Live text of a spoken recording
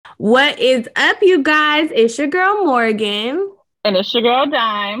What is up, you guys? It's your girl Morgan. And it's your girl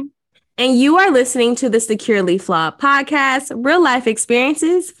Dime. And you are listening to the Securely Flawed Podcast, real life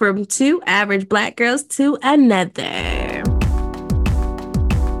experiences from two average Black girls to another.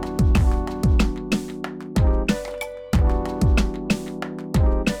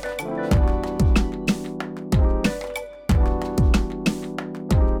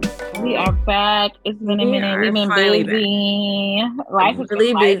 We are back. It's been a minute. We've been busy. Life is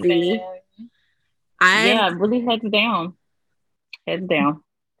really busy. Really heads down. Heads down.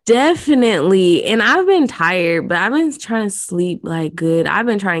 Definitely. And I've been tired, but I've been trying to sleep like good. I've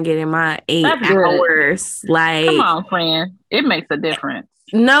been trying to get in my 8 hours. Like, come on, friend. It makes a difference.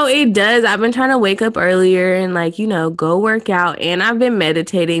 No, it does. I've been trying to wake up earlier and go work out. And I've been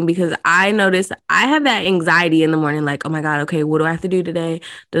meditating because I noticed I have that anxiety in the morning. Like, oh my God, okay, what do I have to do today?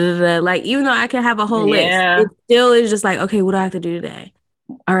 Like, even though I can have a whole list, it still is just like, okay, what do I have to do today?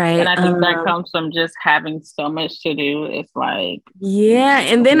 All right. And I think that comes from just having so much to do. It's like, yeah.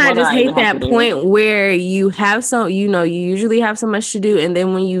 And then I just hate that point where you have you usually have so much to do. And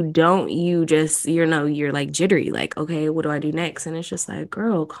then when you don't, you just, you're like jittery, like, okay, what do I do next? And it's just like,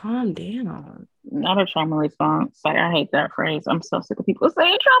 girl, calm down. Not a trauma response. Like, I hate that phrase. I'm so sick of people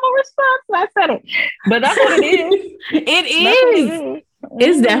saying trauma response. I said it. But that's what it is. It is.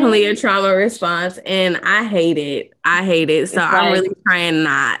 It's definitely a trauma response, and I hate it. So I'm really trying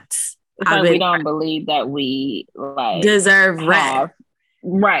not. It's like we don't believe that we deserve rest.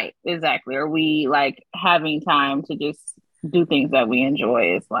 Right, exactly. Or we like having time to just do things that we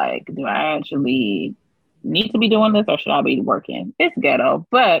enjoy. It's like, do I actually need to be doing this, or should I be working? It's ghetto,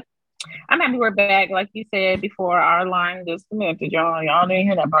 but I'm happy we're back. Like you said before, our line just connected. Y'all didn't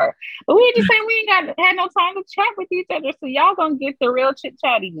hear that part. But we just saying we ain't had no time to chat with each other. So y'all gonna get the real chit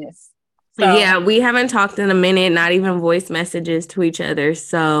chattiness. So, yeah, we haven't talked in a minute, not even voice messages to each other.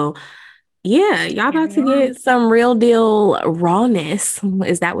 So yeah, y'all about to get some real deal rawness.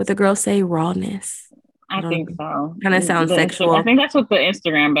 Is that what the girls say? Rawness. I think so. Kind of sounds sexual. I think that's what the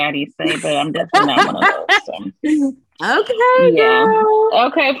Instagram baddies say, but I'm definitely not one of those. So. Okay, girl.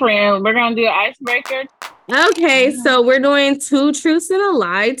 Okay, friend. We're gonna do an icebreaker. Okay, so we're doing 2 truths and a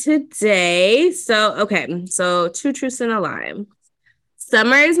lie today. So 2 truths and a lie.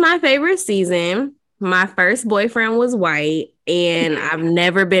 Summer is my favorite season. My first boyfriend was white, and I've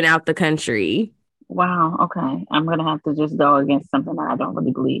never been out the country. Wow. Okay, I'm gonna have to just go against something that I don't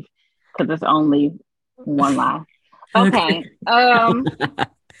really believe because it's only one lie. Okay.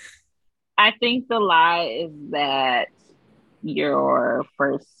 I think the lie is that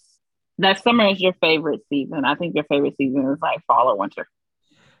that summer is your favorite season. I think your favorite season is like fall or winter.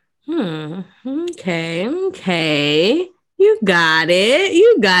 Okay. You got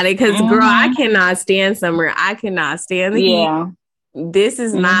it. Because girl, I cannot stand summer. I cannot stand the heat. This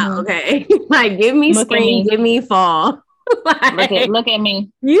is not okay. Like, give me spring, give me fall. Like, look at me.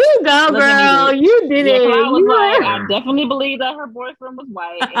 You go, girl. You did it. I definitely believe that her boyfriend was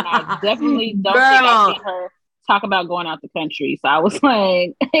white, and I definitely don't think I see her talk about going out the country. So I was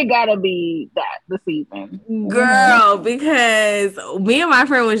like, it gotta be the season, girl. Because me and my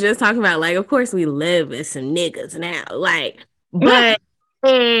friend was just talking about, like, of course we live with some niggas now, like, but.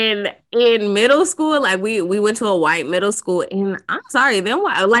 In middle school, like we went to a white middle school, and I'm sorry, them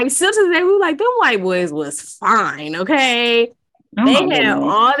white, like still to today, we were like, them white boys was fine, okay? They had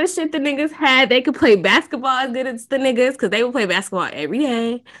all the shit the niggas had. They could play basketball as good as the niggas because they would play basketball every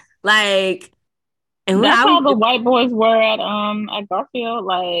day. Like, and that's how the white boys were at Garfield.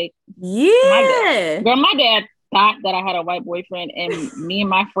 Like, yeah, my dad thought that I had a white boyfriend, and me and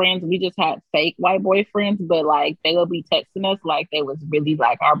my friends, we just had fake white boyfriends, but like they would be texting us like they was really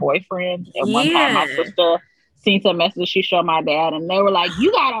like our boyfriends. And one time my sister seen some messages she showed my dad, and they were like, "You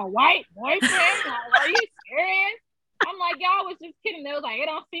got a white boyfriend? Like, are you serious?" I'm like, y'all was just kidding. They was like, it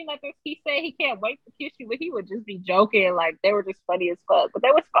don't seem like this. He said he can't wait to kiss you, but he would just be joking. Like, they were just funny as fuck, but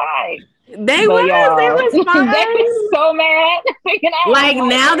they was fine. They was fine. They was so mad. Like,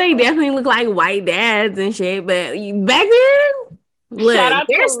 now they definitely look like white dads and shit, but back then, look,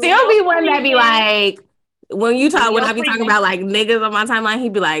 there still be one that be like, when I be talking about like niggas on my timeline,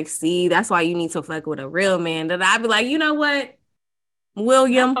 he'd be like, see, that's why you need to fuck with a real man. That I'd be like, you know what,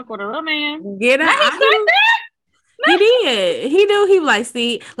 William, fuck with a real man. Get out. He did. He do. He be like,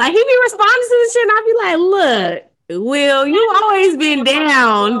 see, like he be responding to this shit, and I be like, look, Will, you always been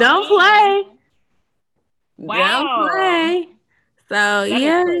down. Don't play. Wow. Don't play. So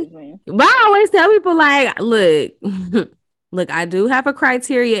yeah, but I always tell people like, look, I do have a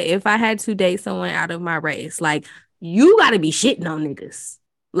criteria. If I had to date someone out of my race, like you got to be shitting on niggas.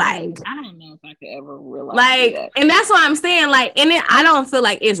 Like, I don't know if I could ever realize that. and that's what I'm saying. Like, and then I don't feel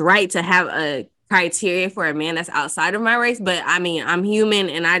like it's right to have a criteria for a man that's outside of my race. But I mean, I'm human,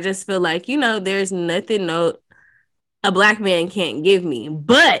 and I just feel like, there's nothing a black man can't give me.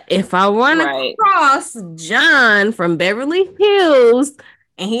 But if I run Right. across John from Beverly Hills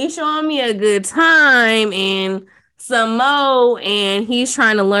and he's showing me a good time and some mo, and he's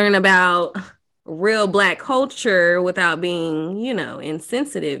trying to learn about real black culture without being,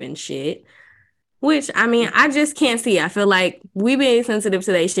 insensitive and shit, which, I mean, I just can't see. I feel like we being sensitive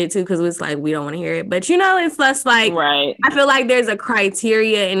to that shit too, because it's like we don't want to hear it. But it's less like, right. I feel like there's a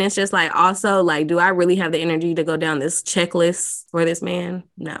criteria, and it's just like, also like, do I really have the energy to go down this checklist for this man?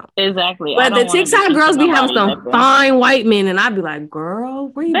 No. Exactly. But the TikTok girls be having some fine white men, and I'd be like, girl,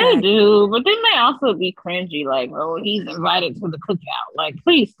 where you They back? do, but then they also be cringy, like, oh, he's invited to the cookout. Like,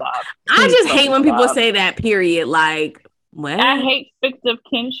 please stop. I just hate when people say that, period. Like, what? I hate fictive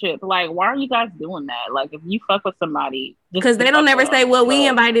kinship. Like, why are you guys doing that? Like, if you fuck with somebody, because they don't ever say what we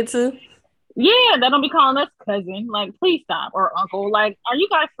invited to. Yeah, they don't be calling us cousin. Like, please stop, or uncle. Like, are you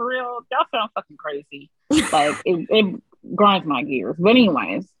guys for real? Y'all sound fucking crazy. Like, it grinds my gears. But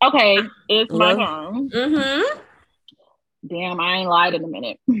anyways, okay, it's my turn. Mm-hmm. Damn, I ain't lied in a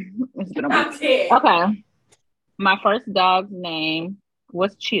minute. It's been a week. Okay. My first dog's name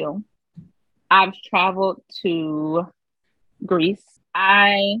was Chill. I've traveled to Greece.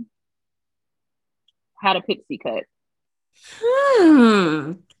 I had a pixie cut.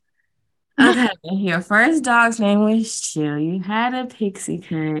 Okay, your first dog's name was Chill. You had a pixie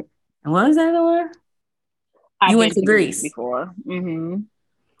cut. And what was that one? You went to Greece before. Mm-hmm.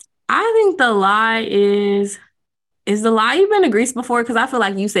 I think the lie is the lie you've been to Greece before? Because I feel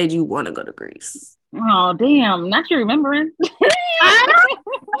like you said you want to go to Greece. Oh, damn. Not you remembering.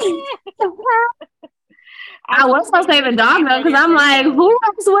 I was supposed to say the dog though, because I'm like, who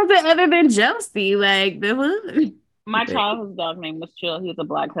else was it other than Josie? Like, the hood. My childhood dog name was Chill. He was a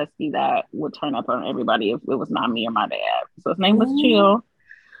black husky that would turn up on everybody if it was not me or my dad. So his name was Chill.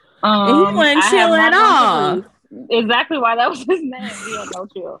 And he wasn't chill at all. Exactly why that was his name. He had no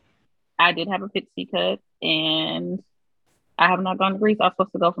chill. I did have a pixie cut, and I have not gone to Greece. I was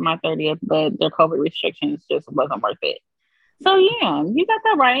supposed to go for my 30th, but their COVID restrictions just wasn't worth it. So yeah, you got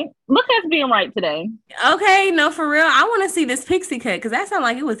that right. Look at us being right today. Okay, no, for real. I want to see this pixie cut because that sounded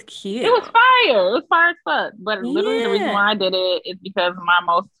like it was cute. It was fire. It was fire as fuck. But literally the reason why I did it is because my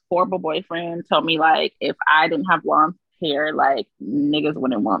most horrible boyfriend told me, like, if I didn't have long hair, like, niggas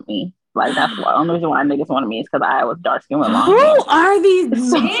wouldn't want me. Like, that's why. The only reason why niggas wanted me is because I was dark skinned with long hair. Who are these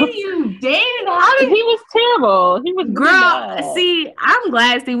men you dated? He was terrible. He was girl. See, I'm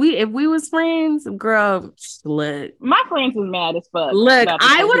glad. See, if we was friends, girl, look. My friends was mad as fuck. Look,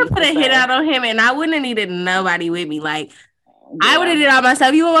 I would have put a hit out on him, and I wouldn't have needed nobody with me. Like, yeah. I would have did it all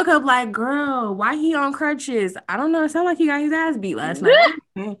myself. You would wake up like, girl, why he on crutches? I don't know. It sounded like he got his ass beat last night.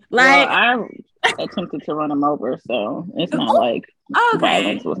 Like, well, I attempted to run him over, so it's not like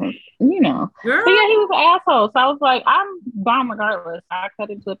violence wasn't, Girl. But yeah, he was an asshole. So I was like, I'm bomb regardless. I cut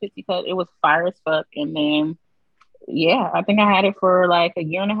into a pixie cut. It was fire as fuck. And then, yeah, I think I had it for like a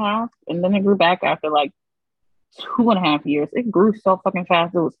year and a half. And then it grew back after like 2.5 years. It grew so fucking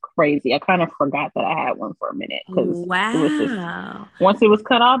fast. It was crazy. I kind of forgot that I had one for a minute. Wow. It was just, once it was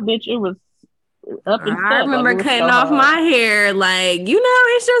cut off, bitch, it was up and I remember cutting off my hair. Like,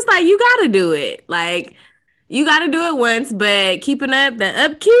 it's just like, you got to do it. Like, you got to do it once, but keeping up the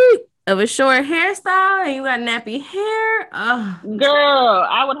upkeep of a short hairstyle and you got nappy hair. Oh. Girl,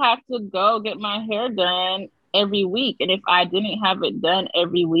 I would have to go get my hair done every week. And if I didn't have it done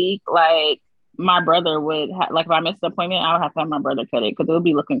every week, like, my brother would like, if I missed an appointment, I would have to have my brother cut it because it would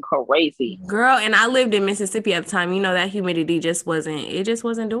be looking crazy. Girl, and I lived in Mississippi at the time. That humidity just wasn't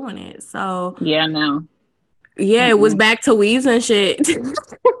doing it. So yeah, no. Yeah, it was back to weaves and shit.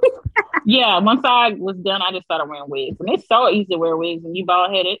 Yeah, once I was done, I just started wearing wigs. And it's so easy to wear wigs when you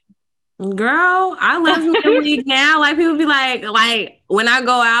bald headed. Girl, I love me a wig now. Like, people be like when I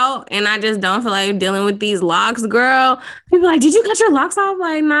go out and I just don't feel like dealing with these locks, girl, people like, did you cut your locks off?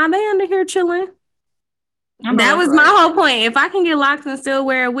 Like, nah, they under here chilling. That was my whole point. If I can get locks and still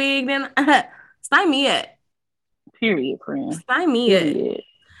wear a wig, then sign me up. Period, friend. Sign me up.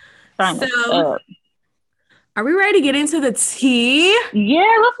 Sign up. Are we ready to get into the tea?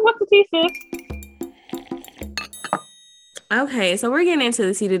 Yeah, what's the tea, sis? Okay, so we're getting into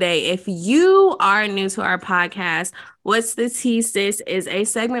the tea today. If you are new to our podcast, What's the Tea, Sis is a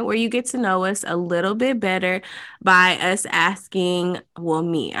segment where you get to know us a little bit better by us asking,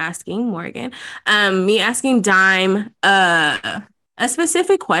 me asking Morgan, me asking Dime, a a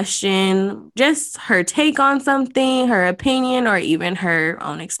specific question, just her take on something, her opinion, or even her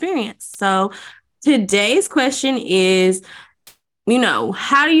own experience. So today's question is,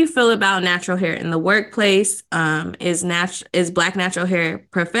 how do you feel about natural hair in the workplace? Is Black natural hair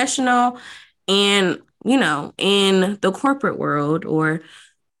professional? And, in the corporate world, or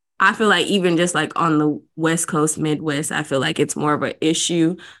I feel like even just like on the West Coast, Midwest, I feel like it's more of an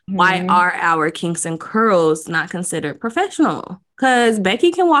issue. Why Mm-hmm. are our kinks and curls not considered professional? Because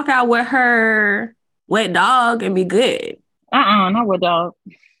Becky can walk out with her wet dog and be good. Not with dog.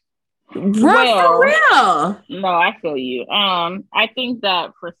 Bro, for Well, real. no, I feel you. I think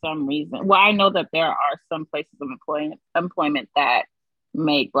that for some reason, well, I know that there are some places of employment that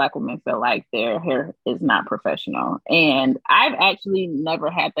make Black women feel like their hair is not professional. And I've actually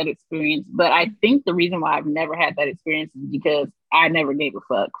never had that experience, but I think the reason why I've never had that experience is because I never gave a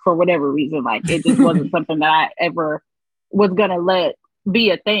fuck for whatever reason. Like it just wasn't something that I ever was gonna let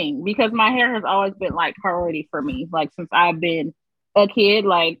be a thing, because my hair has always been like priority for me. Like since I've been a kid,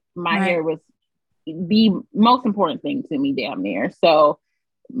 like my Right. hair was the most important thing to me, damn near. So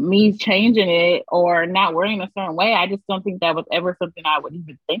me changing it or not wearing a certain way, I just don't think that was ever something I would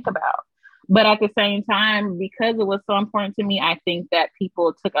even think about. But at the same time, because it was so important to me, I think that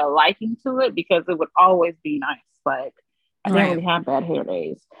people took a liking to it because it would always be nice. Like I didn't really have bad hair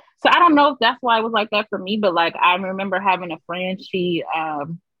days. So I don't know if that's why it was like that for me, but like I remember having a friend, she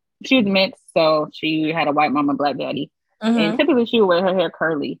was mixed, so she had a white mama, black daddy. And typically she would wear her hair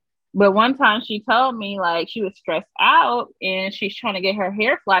curly. But one time she told me like she was stressed out and she's trying to get her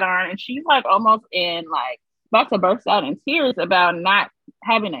hair flat iron, and she's like almost in like about to burst out in tears about not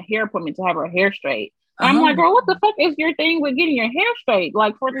having a hair appointment to have her hair straight. And I'm like, girl, what the fuck is your thing with getting your hair straight?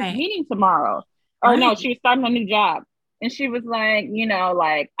 Like for this meeting tomorrow. Or no, she was starting a new job. And she was like,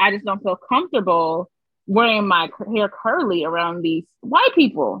 like I just don't feel comfortable wearing my hair curly around these white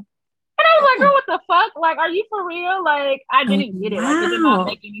people. And I was like, girl, what the fuck? Like, are you for real? Like, I didn't get it. Like, it did not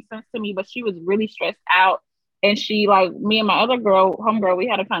make any sense to me. But she was really stressed out. And she, like, me and my other homegirl, we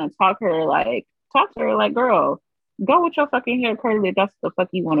had to kind of talk to her, like, girl, go with your fucking hair curly if that's the fuck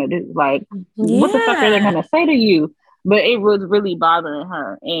you want to do. Like, what the fuck are they going to say to you? But it was really bothering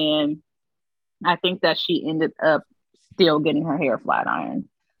her. And I think that she ended up still getting her hair flat ironed.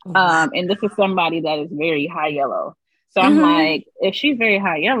 And this is somebody that is very high yellow. So I'm like, if she's very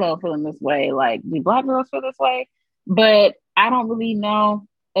high yellow feeling this way, like, do Black girls feel this way? But I don't really know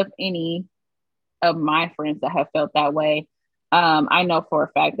of any of my friends that have felt that way. I know for a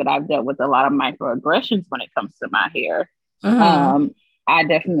fact that I've dealt with a lot of microaggressions when it comes to my hair. I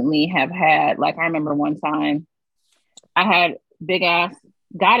definitely have had, like, I remember one time I had big ass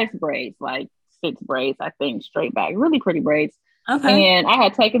goddess braids, like 6 braids, I think, straight back, really pretty braids. And I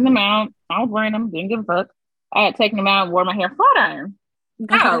had taken them out. I was wearing them, didn't give a fuck. I had taken them out and wore my hair flat iron.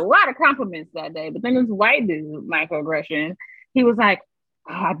 Got a lot of compliments that day. But then this white dude, microaggression, he was like,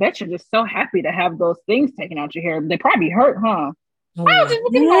 oh, I bet you're just so happy to have those things taken out your hair. They probably hurt, huh? I was just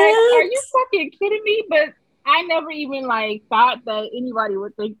looking like, are you fucking kidding me? But I never even like thought that anybody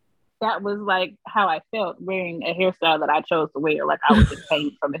would think that was like how I felt wearing a hairstyle that I chose to wear. Like I was in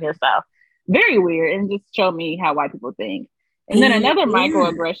pain from the hairstyle. Very weird, and just showed me how white people think. And then another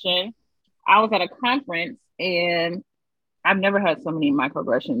microaggression, I was at a conference and I've never had so many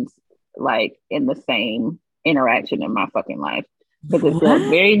microaggressions like in the same interaction in my fucking life. Because I was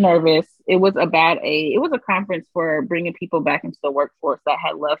very nervous. It was a conference for bringing people back into the workforce that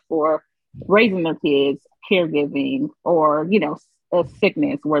had left for raising their kids, caregiving, or, a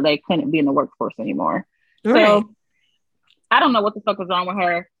sickness where they couldn't be in the workforce anymore. So I don't know what the fuck was wrong with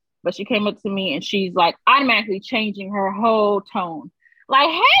her, but she came up to me and she's like automatically changing her whole tone. Like,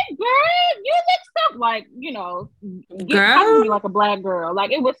 hey, girl, you look so like, talking to me like a Black girl.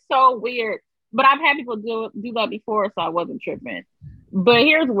 Like, it was so weird. But I've had people do that before, so I wasn't tripping. But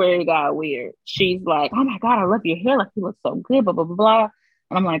here's where it got weird. She's like, oh my God, I love your hair. Like, you look so good, blah, blah, blah, blah.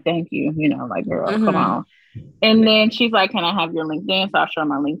 And I'm like, thank you. Like, girl, come on. And then she's like, can I have your LinkedIn? So I'll show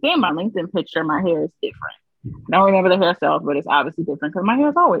my LinkedIn. My LinkedIn picture, my hair is different. I don't remember the hairstyles, but it's obviously different because my hair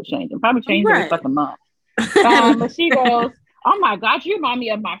is always changing. Probably changing every fucking month. But she goes, oh my God, you remind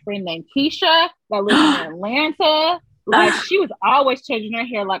me of my friend named Keisha that lives in Atlanta. Like, she was always changing her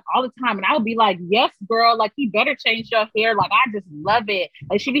hair, like, all the time. And I would be like, yes, girl, like, you better change your hair. Like, I just love it.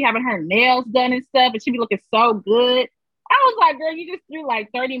 Like, she'd be having her nails done and stuff, and she'd be looking so good. I was like, girl, you just threw like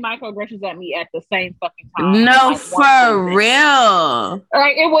 30 microaggressions at me at the same fucking time. No, like, for real.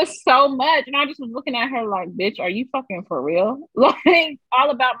 Like, it was so much. And I just was looking at her like, bitch, are you fucking for real? Like, all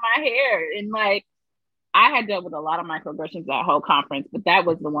about my hair. And like, I had dealt with a lot of microaggressions that whole conference, but that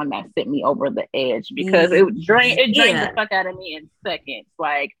was the one that sent me over the edge because it drained the fuck out of me in seconds.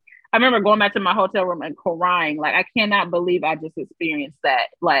 Like I remember going back to my hotel room and crying. Like I cannot believe I just experienced that.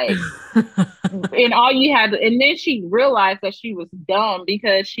 Like and all you had to, and then she realized that she was dumb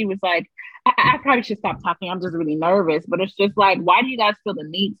because she was like, I probably should stop talking. I'm just really nervous. But it's just like, why do you guys feel the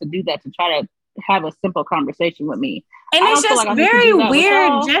need to do that to try to have a simple conversation with me? And it's just like very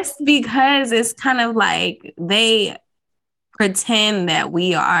weird just because it's kind of like they pretend that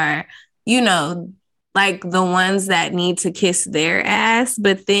we are, you know, like the ones that need to kiss their ass.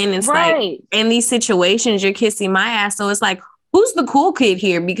 But then it's like in these situations, you're kissing my ass. So it's like, who's the cool kid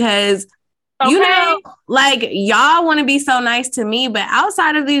here? Because you know, like y'all want to be so nice to me, but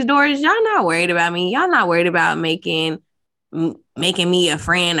outside of these doors, y'all not worried about me. Y'all not worried about making me a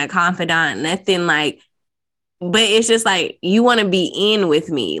friend, a confidant, nothing like. But it's just like you want to be in with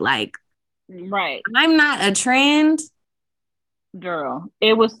me, like. Right. I'm not a trend. Girl,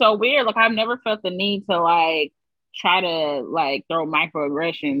 it was so weird. Like I've never felt the need to like try to like throw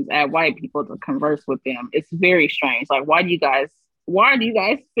microaggressions at white people to converse with them. It's very strange. Like why do you guys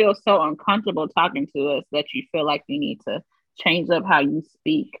feel so uncomfortable talking to us that you feel like you need to change up how you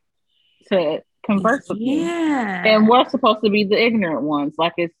speak to converse with you? And we're supposed to be the ignorant ones.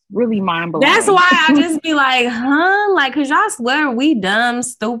 Like it's really mind blowing. That's why I just be like, huh? Like, cause y'all swear we dumb,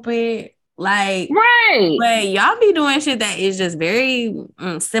 stupid. Like, but y'all be doing shit that is just very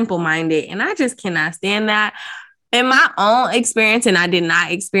simple-minded, and I just cannot stand that. In my own experience, and I did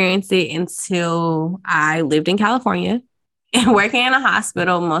not experience it until I lived in California and working in a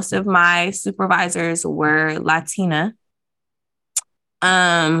hospital. Most of my supervisors were Latina.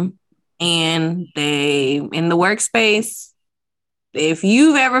 And they in the workspace, if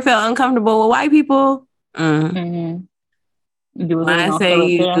you've ever felt uncomfortable with white people, when I say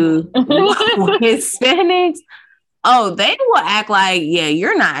you Hispanics, oh, they will act like, yeah,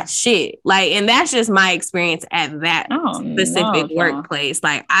 you're not shit. Like, and that's just my experience at that specific workplace.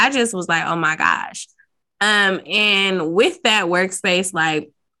 Like, I just was like, oh my gosh. And with that workspace,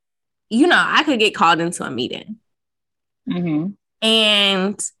 like, you know, I could get called into a meeting.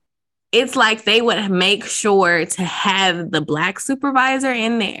 And it's like they would make sure to have the Black supervisor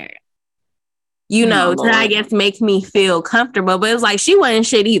in there. You know, to, I guess, make me feel comfortable. But it was like, she wasn't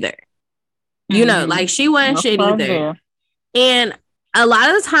shit either. You know, like, she wasn't shit either. And a lot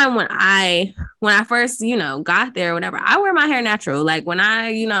of the time when I first, you know, got there or whatever, I wear my hair natural. Like, when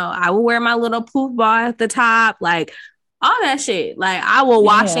I will wear my little poof ball at the top, like, all that shit. Like, I will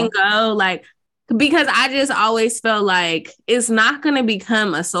wash and go, like, because I just always felt like it's not going to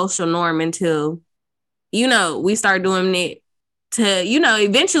become a social norm until, you know, we start doing it. To, you know,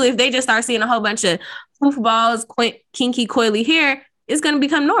 eventually, if they just start seeing a whole bunch of poof balls, kinky, coily hair, it's going to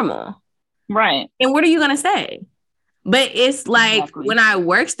become normal. Right. And what are you going to say? But it's like when I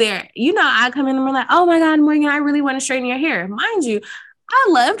worked there, you know, I come in and we're like, oh my God, Morgan, I really want to straighten your hair. Mind you, I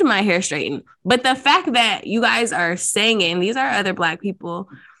loved my hair straightened. But the fact that you guys are saying it, and these are other Black people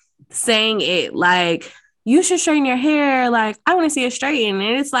saying it like, you should straighten your hair. Like, I want to see it straightened.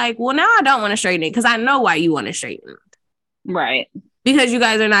 And it's like, well, now I don't want to straighten it because I know why you want to straighten it. Right. Because you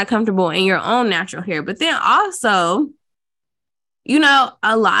guys are not comfortable in your own natural hair. But then also, you know,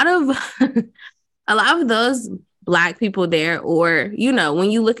 a lot of those Black people there, or, you know, when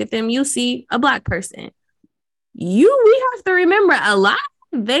you look at them, you see a Black person. We have to remember a lot,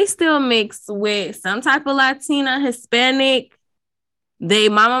 they still mix with some type of Latina, Hispanic. They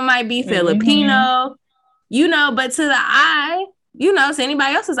mama might be Filipino, you know, but to the eye, you know, to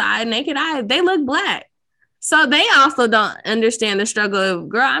anybody else's eye, naked eye, they look Black. So they also don't understand the struggle of,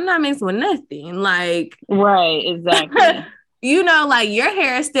 girl, I'm not mixed with nothing. Like, right, exactly. You know, like, your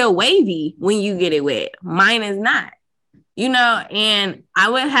hair is still wavy when you get it wet. Mine is not, you know, and I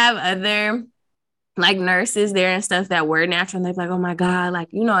would have other, like, nurses there and stuff that were natural. And they'd be like, oh my God, like,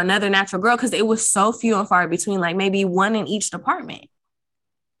 you know, another natural girl. Because it was so few and far between, like, maybe one in each department.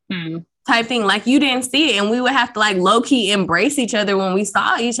 Type thing. Like, you didn't see it. And we would have to, like, low-key embrace each other when we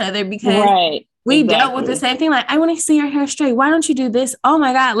saw each other because we dealt with the same thing. Like, I want to see your hair straight. Why don't you do this? Oh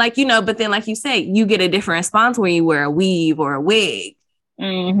my God. Like, you know, but then, like you say, you get a different response when you wear a weave or a wig.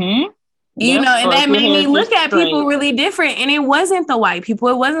 You know, and that made me look at people really different. And it wasn't the white people.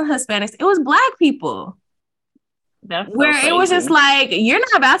 It wasn't Hispanics. It was Black people. Where it was just like, you're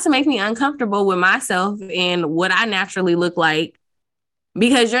not about to make me uncomfortable with myself and what I naturally look like.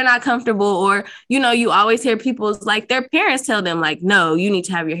 Because you're not comfortable, or, you know, you always hear people's, like, their parents tell them, like, no, you need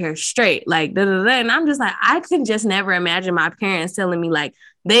to have your hair straight, like, da, da, da. And I'm just like, I could just never imagine my parents telling me, like,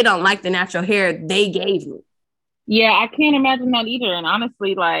 they don't like the natural hair they gave me. Yeah, I can't imagine that either. And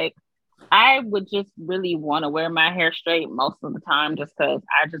honestly, like, I would just really want to wear my hair straight most of the time just because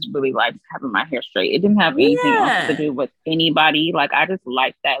I just really liked having my hair straight. It didn't have anything else to Yeah. do with anybody. Like, I just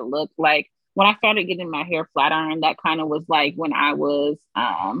liked that look. Like, when I started getting my hair flat iron, that kind of was like when I was,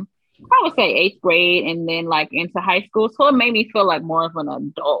 I would say eighth grade and then like into high school. So it made me feel like more of an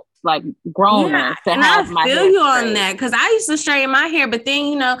adult, like Yeah, growner to and I have my feel hair you on straight. that because I used to straighten my hair, but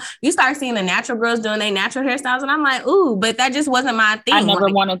then you start seeing the natural girls doing their natural hairstyles, and I'm like, ooh, but that just wasn't my I thing. never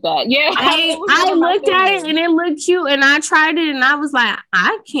Like, wanted that. Yeah, it was I never my looked at it thing. and it looked cute, and I tried it, and I was like,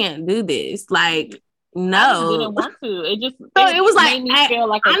 I can't do this. Like, I just no. didn't want to. So It it was like, made me feel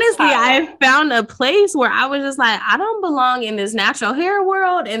like a honestly, child. I found a place where I was just like, I don't belong in this natural hair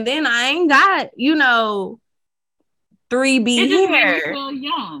world, and then I ain't got 3B It just made me hair. feel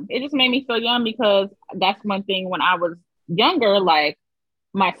young. It just made me feel young because that's one thing when I was younger, like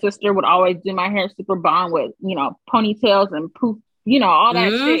my sister would always do my hair super bomb with, ponytails and poof, all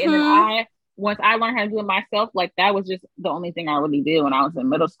that shit. And then Mm-hmm. once I learned how to do it myself, like that was just the only thing I really did when I was in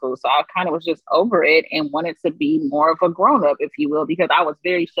middle school. So I kind of was just over it and wanted to be more of a grown up, if you will, because I was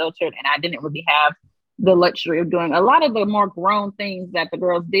very sheltered and I didn't really have the luxury of doing a lot of the more grown things that the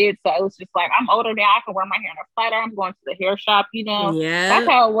girls did. So it was just like, I'm older now. I can wear my hair in a flat iron. I'm going to the hair shop. That's Yeah.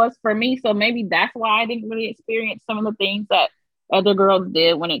 how it was for me. So maybe that's why I didn't really experience some of the things that other girls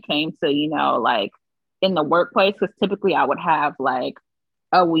did when it came to, like in the workplace. Because typically I would have like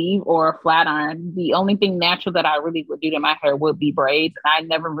a weave or a flat iron. The only thing natural that I really would do to my hair would be braids. And I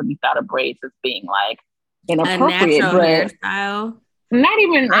never really thought of braids as being like A inappropriate, natural but hairstyle. not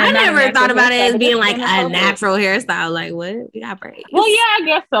even I not a never thought natural about it hairstyle, as but being just like a inappropriate. natural hairstyle. Like, what? We got Well, braids. yeah, I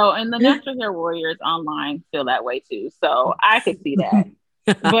guess so. And the natural hair warriors online feel that way too. So I could see that.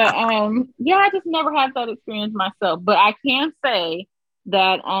 But yeah, I just never had that experience myself. But I can say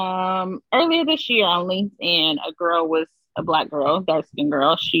that earlier this year on LinkedIn, a black girl, dark skinned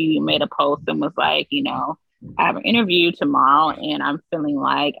girl, she made a post and was like, I have an interview tomorrow and I'm feeling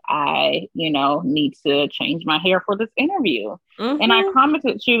like I, need to change my hair for this interview. And I Mm-hmm.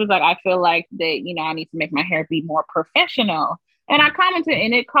 commented, she was like, I feel like that, I need to make my hair be more professional. And I commented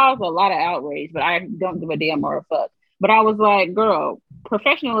and it caused a lot of outrage, but I don't give a damn or a fuck. But I was like, girl,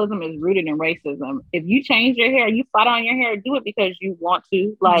 professionalism is rooted in racism. If you change your hair, you flat on your hair, do it because you want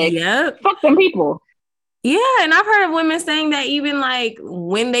to. Like, Yep. fuck them people. Yeah, and I've heard of women saying that even like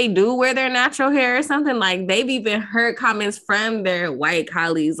when they do wear their natural hair or something, like they've even heard comments from their white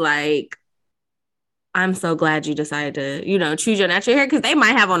colleagues like, I'm so glad you decided to, choose your natural hair because they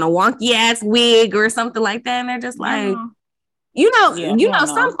might have on a wonky ass wig or something like that. And they're just like, Mm, yeah, hell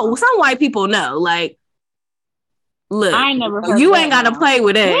no. some white people know, like, look, I never heard you ain't that gotta now. play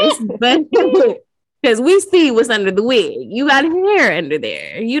with us, but because we see what's under the wig. You got hair under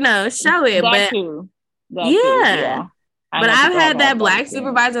there, show it. That But too. That too. yeah. Yeah. I But know I've people have had had that that black experience.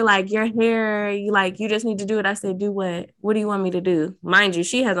 supervisor like your hair, you just need to do it. I said, do what? What do you want me to do? Mind you,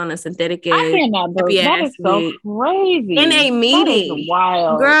 she has on a synthetic I edge, cannot happy believe that ass is so wig in crazy. a That is meeting.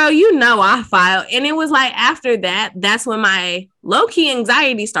 wild. Girl, I filed. And it was like after that, that's when my low-key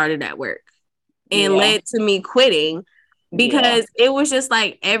anxiety started at work and Yeah. led to me quitting Yeah. because it was just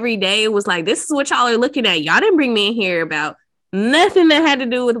like every day it was like, this is what y'all are looking at. Y'all didn't bring me in here about nothing that had to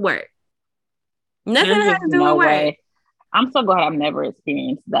do with work. Nothing There's had just to do with no work. way. I'm so glad I've never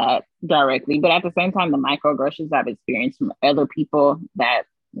experienced that directly. But at the same time, the microaggressions I've experienced from other people that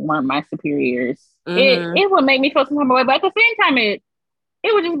weren't my superiors, Mm-hmm. it would make me feel some type of way. But at the same time, it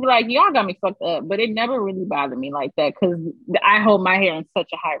would just be like, y'all got me fucked up. But it never really bothered me like that because I hold my hair in such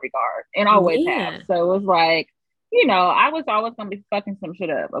a high regard and always have. Yeah. So it was like, I was always gonna be fucking some shit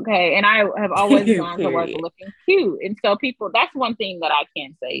up, okay? And I have always gone to work Period. looking cute. And so that's one thing that I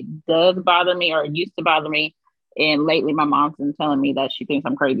can say does bother me or used to bother me. And lately my mom's been telling me that she thinks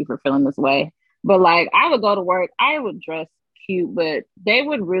I'm crazy for feeling this way. But like I would go to work, I would dress cute, but they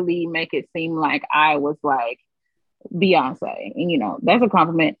would really make it seem like I was like Beyonce. And that's a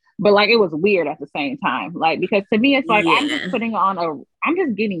compliment. But like it was weird at the same time. Like because to me it's like Yeah. I'm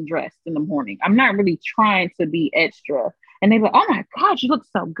just getting dressed in the morning. I'm not really trying to be extra. And they're like, oh my God, you look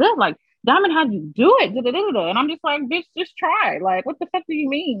so good. Like, Diamond, how'd you do it? Da-da-da-da-da. And I'm just like, bitch, just try. Like, what the fuck do you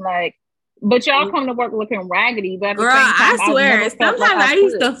mean? Like, but y'all come to work looking raggedy, but at Girl, the same I time, I've swear, never felt like sometimes I I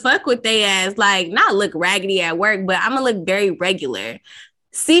used could. to fuck with they ass, like not look raggedy at work, but I'm gonna look very regular.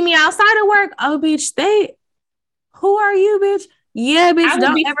 See me outside of work, oh bitch, who are you, bitch? Yeah, bitch, I would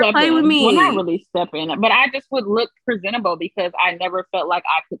don't be ever play with stepping. Well, not me. really stepping, but I just would look presentable because I never felt like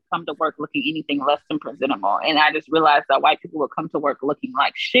I could come to work looking anything less than presentable. And I just realized that white people would come to work looking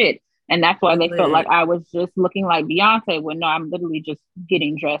like shit. And that's why they felt like I was just looking like Beyonce, when no, I'm literally just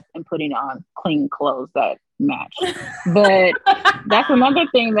getting dressed and putting on clean clothes that match. But that's another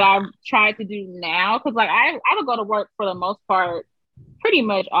thing that I've tried to do now, because like I would go to work for the most part pretty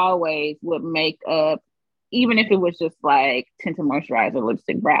much always with makeup, even if it was just like tinted moisturizer,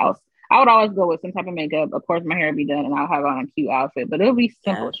 lipstick, brows. I would always go with some type of makeup. Of course, my hair would be done and I'll have on a cute outfit, but it'll be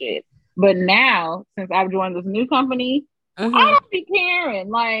simple shit. But now, since I've joined this new company, I don't be caring.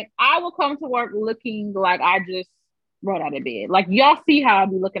 Like, I will come to work looking like I just rolled out of bed. Like, y'all see how I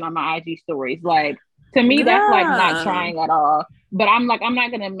be looking on my IG stories. Like, to me, that's like not trying at all. But I'm like, I'm not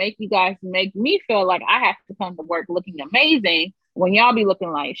going to make you guys make me feel like I have to come to work looking amazing when y'all be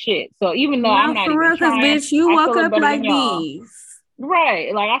looking like shit. So even though I'm not even real, trying, bitch, you woke up like these.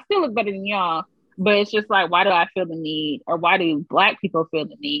 Right. Like, I still look better than y'all. But it's just like, why do I feel the need, or why do Black people feel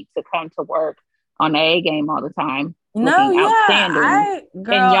the need to come to work on the A game all the time? No, yeah, and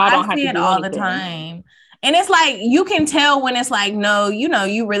y'all don't have to do all anything. The time. And it's like, you can tell when it's like, no, you know,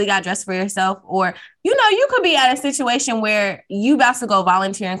 you really got dressed for yourself, or, you know, you could be at a situation where you about to go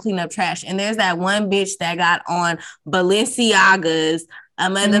volunteer and clean up trash. And there's that one bitch that got on Balenciagas, a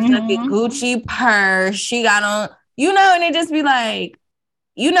motherfucking Gucci purse. She got on, you know, and it just be like,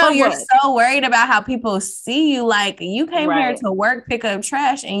 you know, you're so worried about how people see you. Like, you came here to work, pick up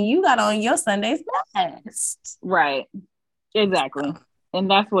trash, and you got on your Sunday's best. Right. Exactly.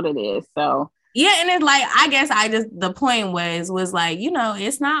 And that's what it is. So, yeah. And it's like, I guess the point was like, you know,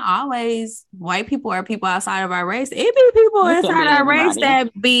 it's not always white people or people outside of our race. It be people inside our race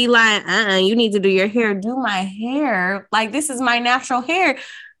that be like, you need to do your hair, do my hair. Like, this is my natural hair.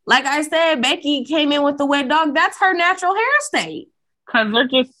 Like I said, Becky came in with the wet dog. That's her natural hair state. Because they're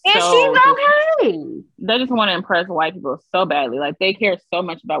just and she's okay. They just want to impress white people so badly. Like, they care so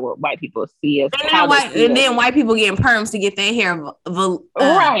much about what white people see as. And then white people getting perms to get their hair,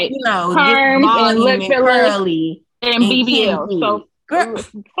 right? You know, perms and lip fillers curly and BBL. So, girl,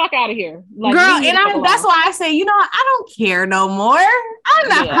 fuck out of here, like, girl. And that's why I say, you know, I don't care no more. I'm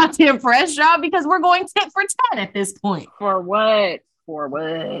not about to impress y'all, because we're going tit for tat at this point. For what?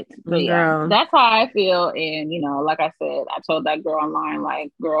 But yeah, that's how I feel. And, you know, like I said, I told that girl online,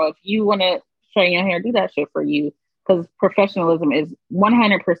 like, girl, if you want to straighten your hair, do that shit for you, because professionalism is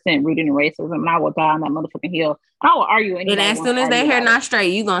 100% rooted in racism, and I will die on that motherfucking hill. I will argue anything. And as soon as their hair not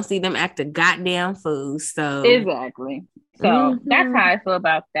straight, you gonna see them act a goddamn fool. So exactly. So that's how I feel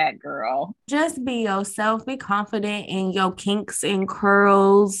about that, girl. Just be yourself. Be confident in your kinks and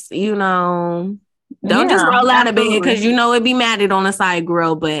curls, you know. Don't just roll out of bed because you know it'd be matted on the side,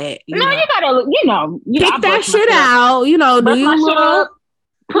 girl. But you gotta, pick that shit out. You know, do you look?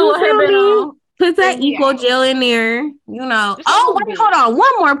 Put that equal gel in there. You know. Wait, hold on.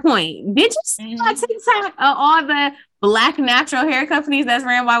 One more point. Did you see on TikTok all the Black natural hair companies that's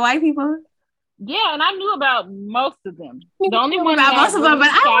ran by white people? Yeah, and I knew about most of them. The only one about most of them, but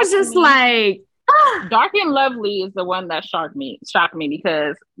I was just like. Dark and Lovely is the one that shocked me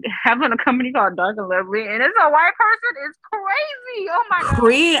because having a company called Dark and Lovely and it's a white person is crazy. Oh my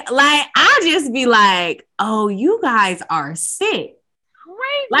god! Like, I just be like, oh, you guys are sick.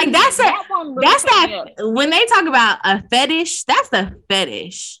 Crazy. Like, that's when they talk about a fetish, that's a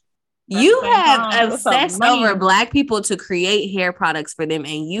fetish. You have obsessed over Black people to create hair products for them,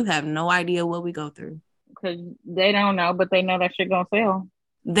 and you have no idea what we go through. Because they don't know, but they know that shit gonna sell.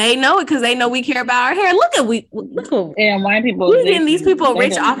 They know it because they know we care about our hair. Look at and white people. We're getting these people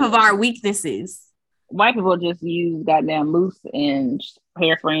rich off of our weaknesses. White people just use goddamn mousse and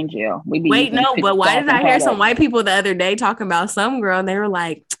hairspray gel. But why did I hear some white people the other day talking about some girl and they were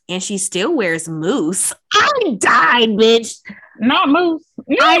like, and she still wears mousse. I died, bitch. Not mousse.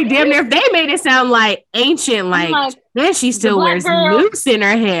 I damn near, if they made it sound like ancient, like then she still wears mousse in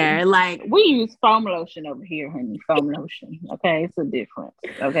her hair. Like, we use foam lotion over here, honey. Foam lotion. Okay, it's a difference.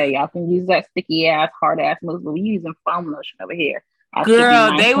 Okay, y'all can use that sticky ass, hard ass mousse, but we using foam lotion over here.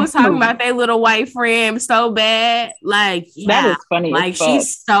 Girl, they was talking about their little white friend so bad. Like, that is funny. Like,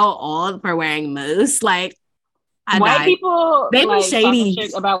 she's so old for wearing mousse. Like, white people, they be shady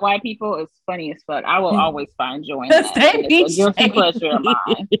about white people. Is funny as fuck. I will always find joy in that. It's a guilty pleasure of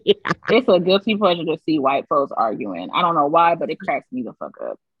mine. It's a guilty pleasure to see white folks arguing. I don't know why, but it cracks me the fuck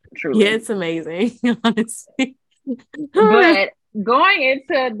up. Truly, yeah, it's amazing. Honestly, but going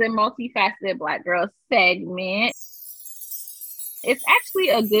into the multifaceted Black girl segment. It's actually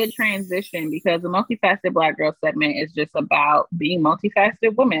a good transition because the multifaceted Black girl segment is just about being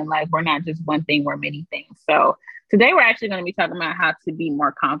multifaceted women. Like, we're not just one thing, we're many things. So today we're actually going to be talking about how to be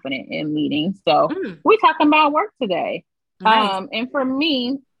more confident in meetings. So we're talking about work today. Nice. And for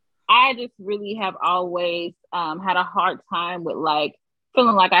me, I just really have always had a hard time with like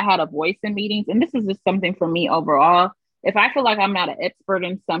feeling like I had a voice in meetings. And this is just something for me overall. If I feel like I'm not an expert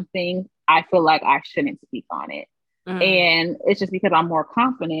in something, I feel like I shouldn't speak on it. And it's just because I'm more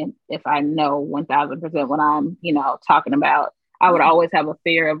confident if I know 1000% what I'm, talking about. I would always have a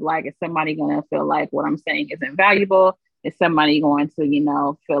fear of like, is somebody going to feel like what I'm saying isn't valuable? Is somebody going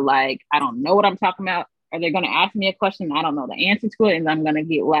to, feel like I don't know what I'm talking about? Are they going to ask me a question? I don't know the answer to it. And I'm going to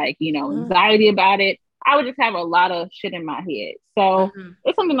get like, anxiety about it. I would just have a lot of shit in my head. So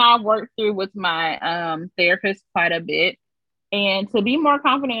it's something I've worked through with my therapist quite a bit. And to be more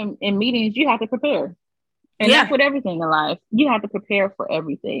confident in meetings, you have to prepare. And that's with everything in life. You have to prepare for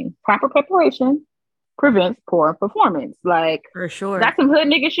everything. Proper preparation prevents poor performance. Like, for sure. That's some hood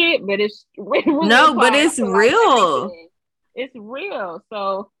nigga shit, but it's really but it's real. Like it's real.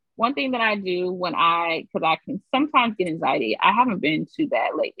 So one thing that I do because I can sometimes get anxiety. I haven't been too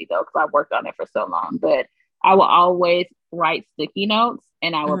bad lately though, because I've worked on it for so long, but I will always write sticky notes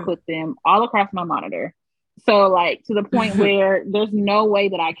and I will put them all across my monitor. So like to the point where there's no way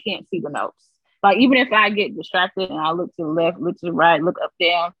that I can't see the notes. Like even if I get distracted and I look to the left, look to the right, look up,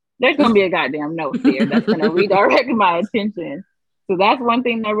 down, there's going to be a goddamn note there that's going to redirect my attention. So that's one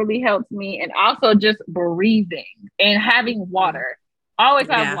thing that really helps me. And also just breathing and having water. Always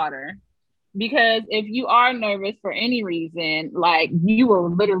have water. Because if you are nervous for any reason, like you will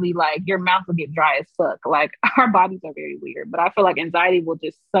literally like your mouth will get dry as fuck. Like our bodies are very weird, but I feel like anxiety will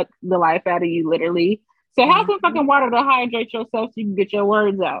just suck the life out of you literally. So have some fucking water to hydrate yourself so you can get your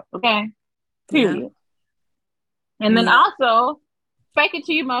words out. Okay. Period. And then also fake it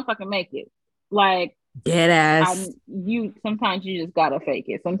till you motherfucking make it. Like dead ass. Sometimes you just gotta fake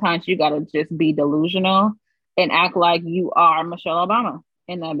it. Sometimes you gotta just be delusional and act like you are Michelle Obama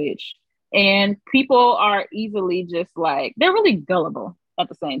in that bitch. And people are easily just like, they're really gullible at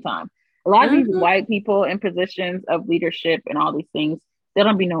the same time. A lot of these white people in positions of leadership and all these things, they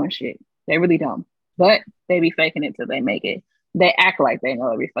don't be knowing shit. They really don't. But they be faking it till they make it. They act like they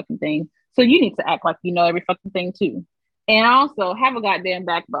know every fucking thing. So you need to act like you know every fucking thing too. And also have a goddamn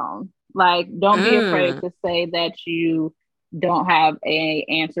backbone. Like, don't be afraid to say that you don't have an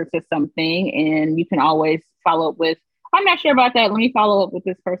answer to something. And you can always follow up with, I'm not sure about that. Let me follow up with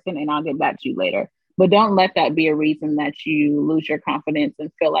this person and I'll get back to you later. But don't let that be a reason that you lose your confidence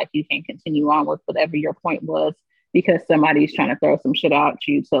and feel like you can continue on with whatever your point was because somebody's trying to throw some shit out at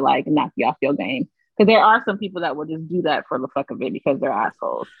you to like knock you off your game. Because there are some people that will just do that for the fuck of it because they're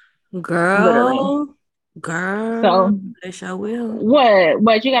assholes. Girl. So they sure will.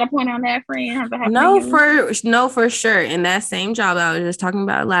 What you got a point on that, friend? No, for sure. In that same job I was just talking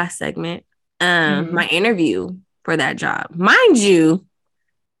about last segment, my interview for that job, mind you,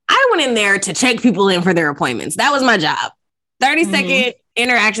 I went in there to check people in for their appointments. That was my job. 30-second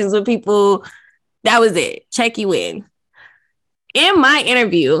interactions with people. That was it. Check you in. In my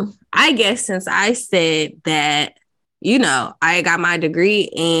interview, I guess since I said that, I got my degree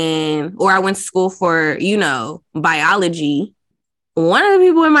or I went to school for, biology. One of the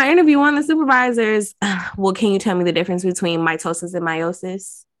people in my interview, one of the supervisors, well, can you tell me the difference between mitosis and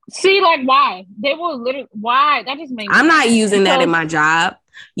meiosis? See, like, why? They will literally, why? That just made me I'm not using that in my job.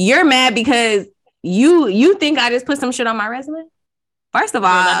 You're mad because you think I just put some shit on my resume? First of all,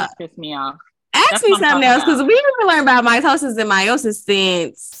 that just pissed me off. Ask me something else, because we haven't learned about mitosis and meiosis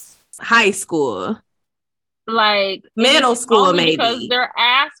since high school. Like middle school, maybe. Because they're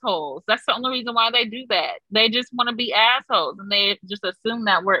assholes. That's the only reason why they do that. They just want to be assholes and they just assume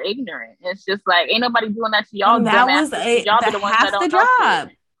that we're ignorant. It's just like, ain't nobody doing that to y'all. And that was half the job.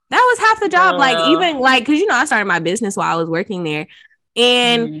 That was half the job. Like, even like, because I started my business while I was working there.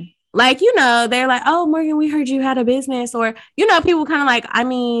 And like, they're like, oh, Morgan, we heard you had a business. Or, people kind of like, I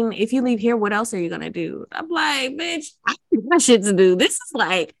mean, if you leave here, what else are you going to do? I'm like, bitch, I got shit to do. This is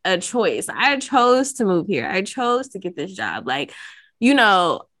like a choice. I chose to move here. I chose to get this job. Like,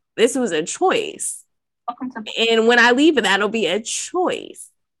 this was a choice. And when I leave, that'll be a choice.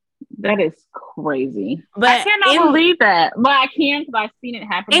 That is crazy. But I cannot believe that. But I can because I've seen it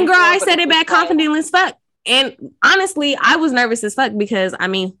happen. And girl, I said it back confidently as fuck. And honestly, I was nervous as fuck because, I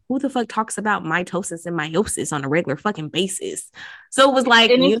mean, who the fuck talks about mitosis and meiosis on a regular fucking basis? So it was like,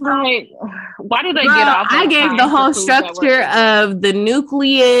 and it's like, why do they get off? I gave the whole structure of the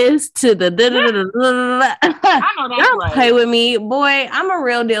nucleus to the I know that's don't play with me, boy. I'm a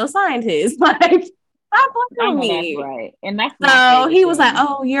real deal scientist. Like, stop playing with me. That's right. And that's so he was like,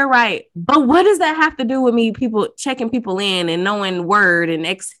 oh, you're right. But what does that have to do with me checking people in and knowing word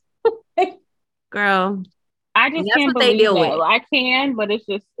and girl, I just can't believe that. Well, I can, but it's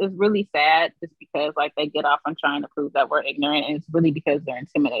really sad just because like they get off on trying to prove that we're ignorant, and it's really because they're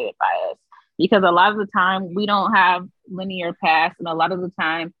intimidated by us. because a lot of the time we don't have linear paths, and a lot of the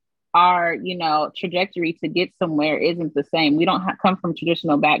time our trajectory to get somewhere isn't the same. We don't come from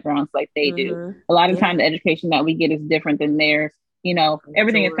traditional backgrounds like they do. A lot of time the education that we get is different than theirs.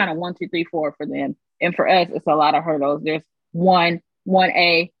 Everything is kind of 1, 2, 3, 4 for them, and for us it's a lot of hurdles. There's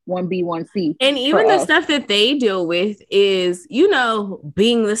 1A, 1B, 1C. And even the stuff that they deal with is,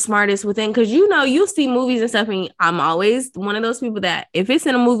 being the smartest within, because, you'll see movies and stuff. And I'm always one of those people that if it's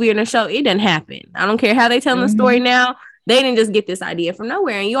in a movie or in a show, it doesn't happen. I don't care how they tell the story now. They didn't just get this idea from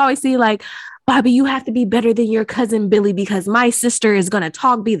nowhere. And you always see like, Bobby, you have to be better than your cousin Billy because my sister is going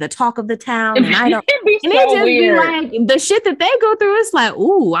to be the talk of the town. And I don't. And it just weird. Be like the shit that they go through. It's like,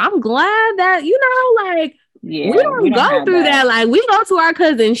 ooh, I'm glad that, we don't go through that. Like, we go to our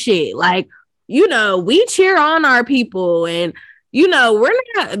cousin shit. Like, we cheer on our people, and we're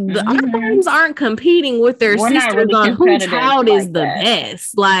not. Our friends aren't competing with their sisters really on whose child is the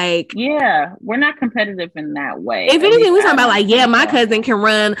best. Like, yeah, we're not competitive in that way. If anything, we're talking about like, yeah, my cousin can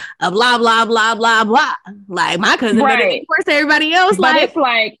run a blah blah blah blah blah. Like, my cousin better than course everybody else. But it's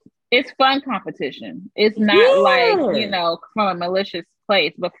like it's fun competition. It's not like from a malicious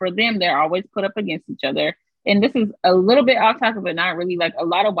place. But for them, they're always put up against each other. And this is a little bit off topic, but not really. Like, a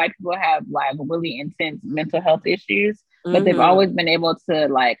lot of white people have like really intense mental health issues, but they've always been able to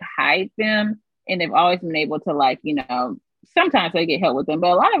like hide them, and they've always been able to like, sometimes they get help with them, but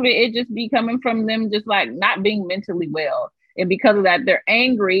a lot of it just be coming from them just like not being mentally well. And because of that, they're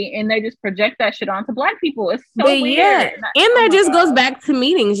angry and they just project that shit onto Black people. It's so weird. Yeah. And that just goes back to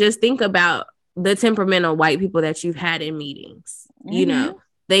meetings. Just think about the temperamental white people that you've had in meetings.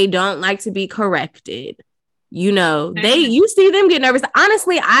 They don't like to be corrected. You see them get nervous.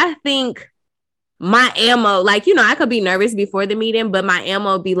 Honestly, I think my ammo, like, I could be nervous before the meeting, but my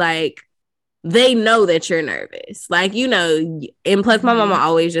ammo be like, they know that you're nervous. Like, and plus my mama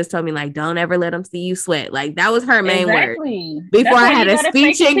always just told me like, don't ever let them see you sweat. Like, that was her main word. Before I had a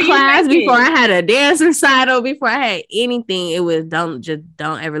speech in class, before I had a dance recital, before I had anything, it was don't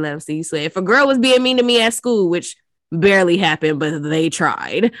ever let them see you sweat. If a girl was being mean to me at school, which barely happened, but they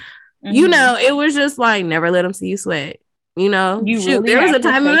tried. It was just like, never let them see you sweat. There was a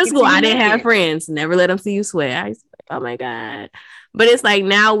time in middle school I didn't have friends. Never let them see you sweat. I was like, oh my God. But it's like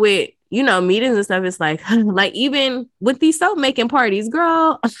now with, meetings and stuff, it's like, like even with these soap making parties,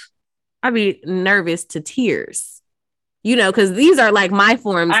 girl, I'd be nervous to tears, because these are like my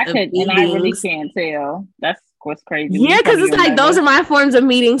forms of meetings. And I really can't tell. That's what's crazy. Yeah, because it's like, those are my forms of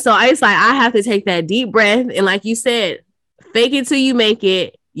meetings. So it's like, I have to take that deep breath. And like you said, fake it till you make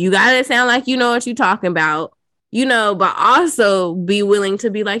it. You gotta sound like you know what you're talking about, but also be willing to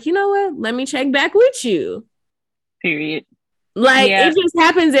be like, you know what? Let me check back with you. Period. Like, it just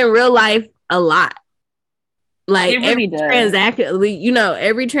happens in real life a lot. Like, every transaction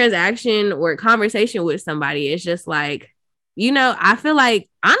or conversation with somebody is just like, I feel like,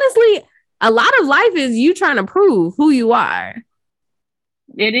 honestly, a lot of life is you trying to prove who you are.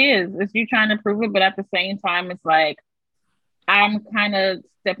 It is. It's you trying to prove it, but at the same time, it's like, I'm kind of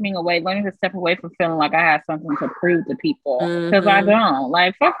learning to step away from feeling like I have something to prove to people, because I don't.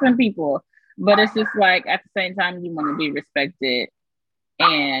 Like, fuck them people. But it's just like, at the same time, you want to be respected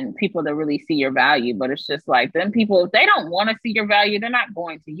and people to really see your value. But it's just like, them people, if they don't want to see your value, they're not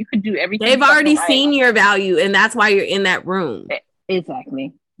going to. You could do everything. They've already seen your value, and that's why you're in that room.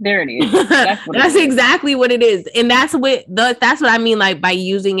 Exactly. There it is. That's exactly what it is. And that's what I mean, like, by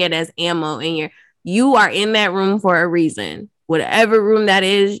using it as ammo, and you are in that room for a reason. Whatever room that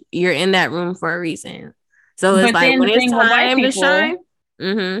is, you're in that room for a reason. So it's like, when it's time to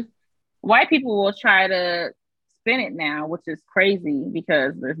shine, white people will try to spin it now, which is crazy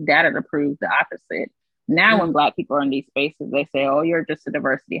because there's data to prove the opposite. Now, when Black people are in these spaces, they say, oh, you're just a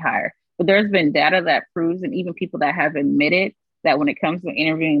diversity hire. But there's been data that proves, and even people that have admitted that when it comes to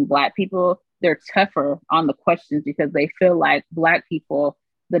interviewing Black people, they're tougher on the questions because they feel like Black people,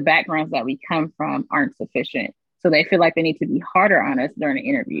 the backgrounds that we come from, aren't sufficient. So they feel like they need to be harder on us during the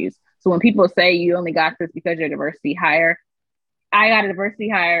interviews. So when people say you only got this because you're a diversity hire, I got a diversity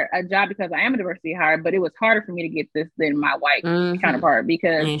hire, a job because I am a diversity hire, but it was harder for me to get this than my white counterpart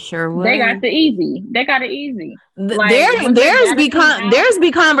because they got the easy. They got it easy. Like, there's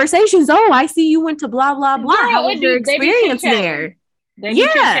be conversations. Oh, I see you went to blah, blah, blah. How was your experience there?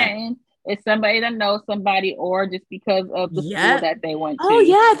 It's somebody that knows somebody, or just because of the school that they went to. Oh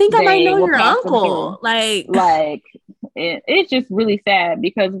yeah, I think I might know your uncle. It's just really sad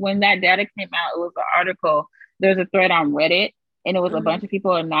because when that data came out, it was an article. There's a thread on Reddit, and it was a bunch of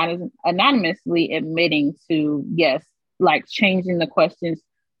people anonymously admitting to, yes, like changing the questions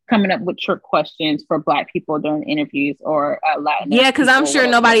coming up with trick questions for Black people during interviews or Latin. Yeah, because I'm sure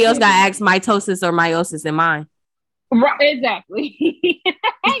nobody else got asked mitosis or meiosis in mine. Right, exactly.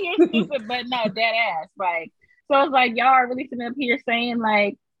 You're stupid, but no, dead ass. Like, so it's like y'all are really sitting up here saying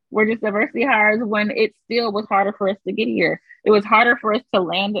like we're just diversity hires when it still was harder for us to get here. It was harder for us to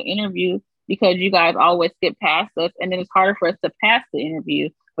land the interview because you guys always skip past us, and then it's harder for us to pass the interview,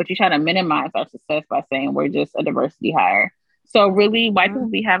 but you try to minimize our success by saying we're just a diversity hire. So really, white people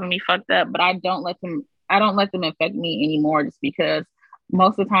be having me fucked up, but I don't let them affect me anymore just because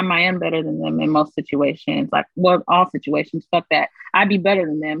most of the time I am better than them in most situations. Like, well, all situations, fuck that. I'd be better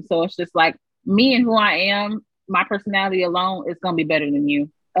than them. So it's just like me and who I am, my personality alone is going to be better than you.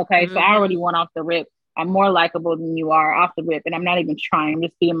 Okay. So I already went off the rip. I'm more likable than you are off the rip. And I'm not even trying. I'm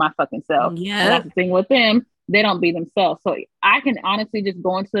just being my fucking self. Yeah. And that's the thing with them. They don't be themselves. So I can honestly just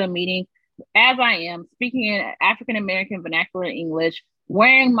go into a meeting as I am, speaking in African-American vernacular English,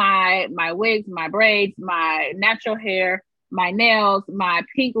 wearing my wigs, my braids, my natural hair, my nails, my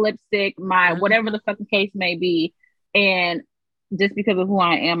pink lipstick, my whatever the fucking case may be. And just because of who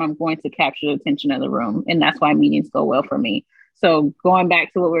I am, I'm going to capture the attention of the room. And that's why meetings go well for me. So going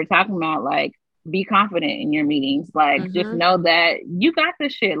back to what we were talking about, like, be confident in your meetings. Like, just know that you got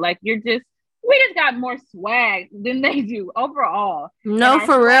this shit. Like, we just got more swag than they do overall. No,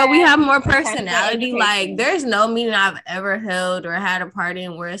 for real. We have more personality. Like, there's no meeting I've ever held or had a party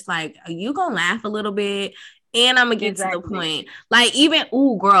in where it's like, you gonna laugh a little bit and I'm gonna get to the point. Like, even,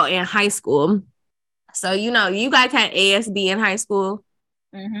 girl, in high school. So, you guys had ASB in high school.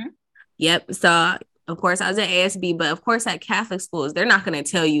 Yep. So, of course, I was at ASB, but of course, at Catholic schools, they're not going to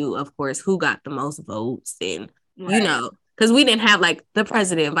tell you, of course, who got the most votes. And, because we didn't have like the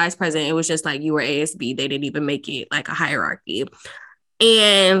president and vice president. It was just like you were ASB. They didn't even make it like a hierarchy.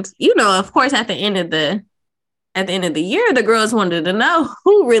 And, of course, at the end of the year, the girls wanted to know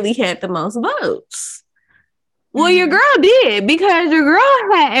who really had the most votes. Well, your girl did, because your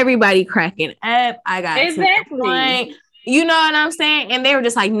girl had everybody cracking up. I got to the point. You know what I'm saying? And they were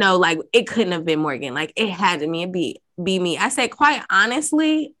just like, no, like, it couldn't have been Morgan. Like, it had to be me. I said, quite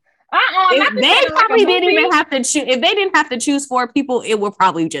honestly, if they probably didn't even have to choose. If they didn't have to choose 4 people, it would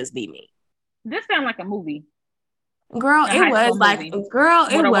probably just be me. This sounds like a movie. Girl, it was like, it was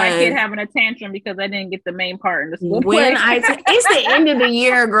a white kid having a tantrum because they didn't get the main part in the school. It's the end of the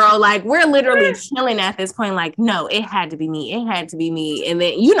year, girl. Like, we're literally chilling at this point. Like, no, it had to be me. It had to be me. And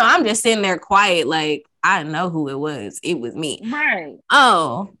then, I'm just sitting there quiet. Like, I know who it was. It was me. Right.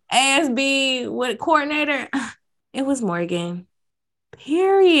 Oh, ASB with coordinator. It was Morgan.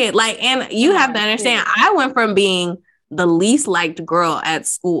 Period. Like, and you have to understand, I went from being the least liked girl at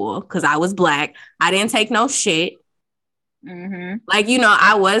school because I was Black. I didn't take no shit. Like,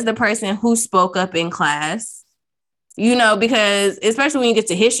 I was the person who spoke up in class, because especially when you get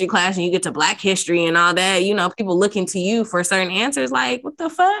to history class and you get to Black history and all that, people looking to you for certain answers. Like, what the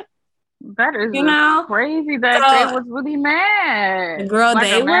fuck? That is crazy that they was really mad. Girl,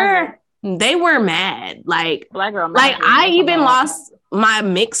 they were mad. Like, Black girl mad. Like, I even lost my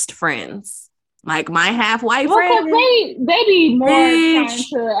mixed friends. Like, my half white friends. They be more trying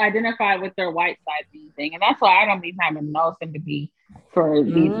to identify with their white side than anything. And that's why I don't be having no sympathy for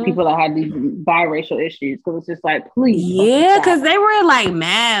these people that had these biracial issues. Because it's just like, please. Yeah, because they were like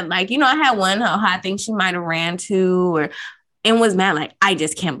mad. Like, I had one who I think she might have ran to and was mad. Like, I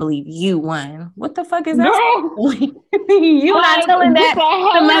just can't believe you won. What the fuck is that? You not telling that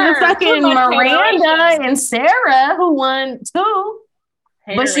to motherfucking Miranda and Sarah who won too.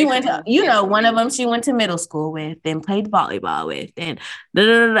 But she went to, one of them she went to middle school with, then played volleyball with, and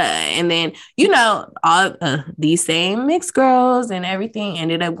and then, all these same mixed girls and everything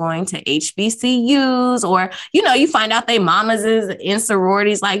ended up going to HBCUs, or, you find out they mamas is in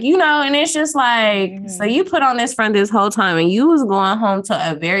sororities, like, and it's just like, so you put on this front this whole time and you was going home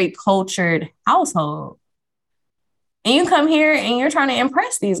to a very cultured household. And you come here and you're trying to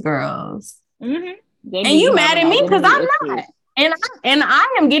impress these girls. And you mad at me because I'm not. And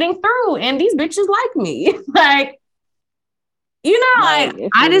I am getting through, and these bitches like me. Like, like,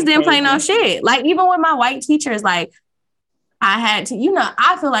 I just didn't play no shit. Like, even with my white teachers, like, I had to,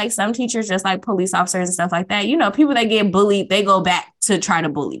 I feel like some teachers, just like police officers and stuff like that, people that get bullied, they go back to try to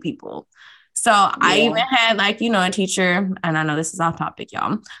bully people. So I even had, like, a teacher, and I know this is off topic,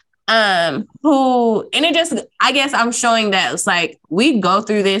 y'all, who, and it just, I guess I'm showing that it's like, we go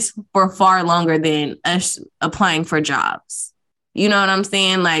through this for far longer than us applying for jobs. You know what I'm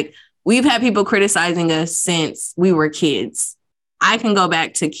saying? Like, we've had people criticizing us since we were kids. I can go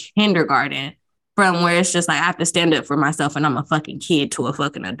back to kindergarten from where it's just like, I have to stand up for myself and I'm a fucking kid to a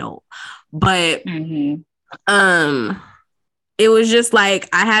fucking adult. But, it's it was just like,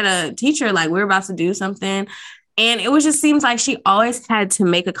 I had a teacher, like we were about to do something. And it was just seems like she always had to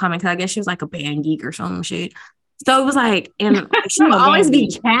make a comment, because I guess she was like a band geek or some shit. So it was like, and she would always be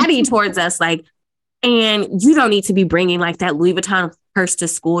catty towards us, like, and you don't need to be bringing like that Louis Vuitton purse to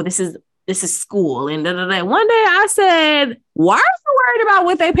school. This is school. And da, da, da. One day I said, why are you worried about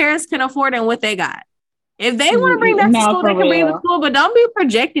what their parents can afford and what they got? If they want to bring that to school, they can bring it to school, but don't be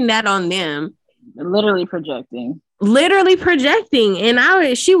projecting that on them. Literally projecting.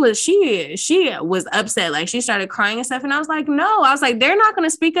 And she was upset. Like, she started crying and stuff. And I was like, no, I was like, they're not going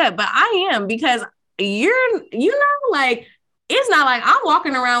to speak up, but I am, because like, it's not like I'm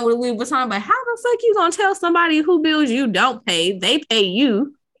walking around with Louis Vuitton, but how the fuck you gonna tell somebody who bills you don't pay? They pay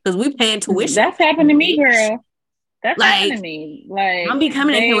you, because we paying tuition. That's happened to me, girl. That's like, happened to me. Like, I'm be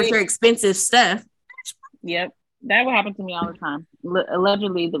coming in here with your expensive stuff. Yep. That would happen to me all the time.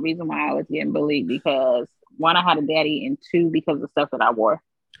 Allegedly, the reason why I was getting bullied, because one, I had a daddy, and two, because of the stuff that I wore.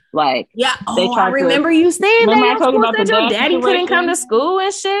 Like, yeah, I remember you saying that. I told you about your daddy couldn't come to school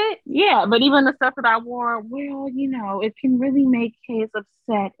and shit. Yeah, but even the stuff that I wore, well, it can really make kids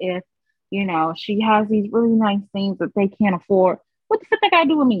upset if, she has these really nice things that they can't afford. What the fuck they gotta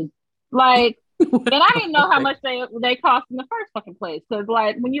do with me? Like, and I didn't know how much they cost in the first fucking place. Because,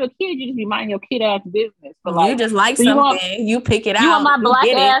 like, when you're a kid, you just be minding your kid ass business. But like, you just like so something, you pick it out. You want my black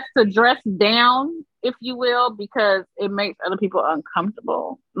ass to dress down, if you will, because it makes other people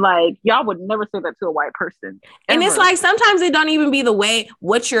uncomfortable. Like, y'all would never say that to a white person. Ever. And it's like, sometimes it don't even be the way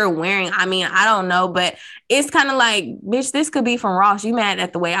what you're wearing. I mean, I don't know, but it's kind of like, bitch, this could be from Ross. You mad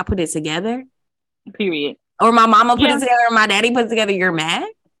at the way I put it together? Period. Or my mama put it together, or my daddy put it together. You're mad?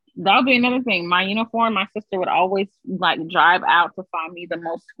 That would be another thing. My uniform, my sister would always like drive out to find me the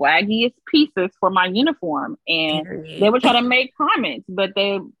most swaggiest pieces for my uniform. And they would try to make comments, but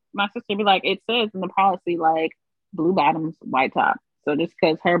my sister would be like, it says in the policy, like, blue bottoms, white top. So just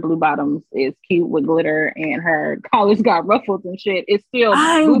because her blue bottoms is cute with glitter and her collars got ruffles and shit, it's still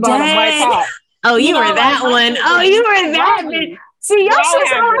blue bottom, white top. Oh, you were that one. Oh, you were that bitch. See, y'all should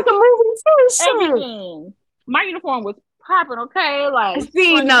sound like a movie too. Everything. My uniform was popping, okay? Like,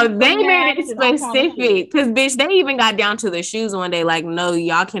 see, no, they made it specific, because bitch, they even got down to the shoes one day. Like, no,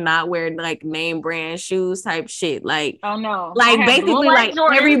 y'all cannot wear like name brand shoes type shit. Like, oh no, like basically, like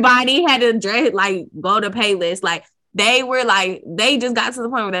Jordan. Everybody had to dress like go to Paylist. Like, they were like, they just got to the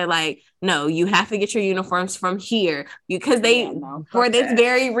point where they're like, no, you have to get your uniforms from here, because for this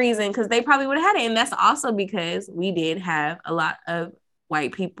very reason, because they probably would have had it. And that's also because we did have a lot of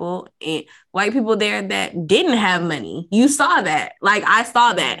white people there that didn't have money. You saw that. Like, I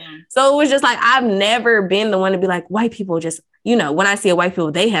saw that. Mm-hmm. So it was just like, I've never been the one to be like, white people just, when I see a white people,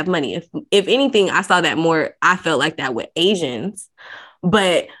 they have money. If anything, I saw that more. I felt like that with Asians.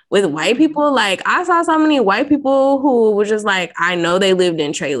 But with white people, like, I saw so many white people who were just like, I know they lived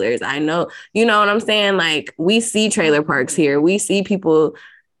in trailers. I know, you know what I'm saying? Like, we see trailer parks here. We see people,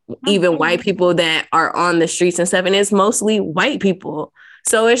 even white people that are on the streets and stuff. And it's mostly white people.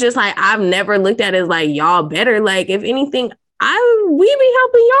 So it's just like, I've never looked at it as like, y'all better. Like, if anything, we be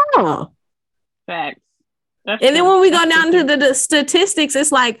helping y'all. Facts. And then when we go down to the statistics,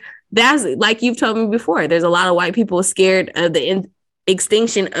 it's like, that's like you've told me before, there's a lot of white people scared of the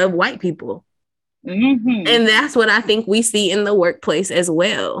extinction of white people. Mm-hmm. And that's what I think we see in the workplace as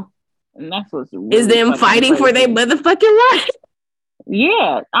well. And that's what's really is them fighting for their motherfucking life.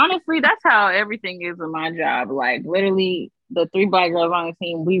 Yeah, honestly, that's how everything is in my job. Like, literally, the 3 black girls on the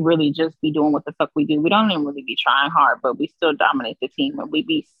team, we really just be doing what the fuck we do. We don't even really be trying hard, but we still dominate the team. And we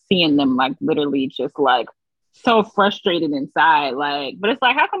be seeing them, like, literally just, like, so frustrated inside. Like, but it's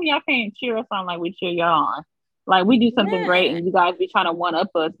like, how come y'all can't cheer us on like we cheer y'all on? Like, we do something great and you guys be trying to one-up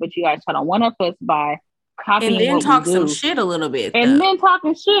us, but you guys try to one-up us by copying and then what talk we do. Some shit a little bit. And then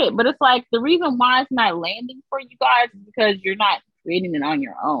talking shit. But it's like, the reason why it's not landing for you guys is because you're not creating it on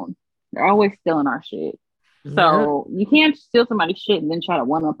your own. They're always stealing our shit. Mm-hmm. So you can't steal somebody's shit and then try to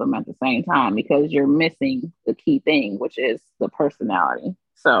one-up them at the same time, because you're missing the key thing, which is the personality.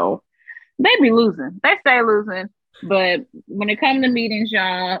 So they be losing. They stay losing. But when it comes to meetings,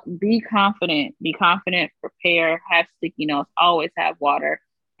 y'all, be confident, prepare, have sticky notes, always have water.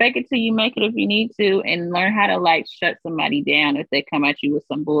 Fake it till you make it if you need to, and learn how to like shut somebody down if they come at you with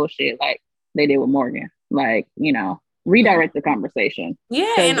some bullshit like they did with Morgan. Like, redirect the conversation.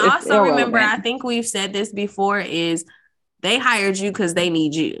 Yeah, and also remember, I think we've said this before, is they hired you because they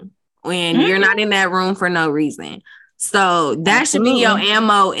need you. When you're not in that room for no reason. So that should be your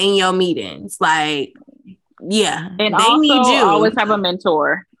ammo in your meetings. Like, yeah, and they need you. Always have a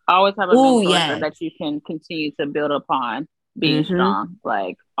mentor. Always have a mentor that you can continue to build upon. being Mm-hmm. strong,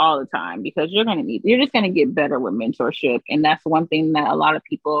 like all the time, because you're just gonna get better with mentorship. And that's one thing that a lot of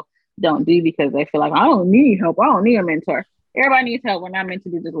people don't do because they feel like I don't need help. I don't need a mentor. Everybody needs help. We're not meant to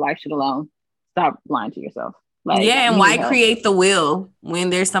do this life shit alone. Stop lying to yourself. Like Yeah, and you why need help. create the wheel when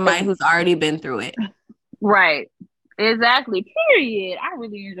there's somebody who's already been through it? Right. Exactly. Period. I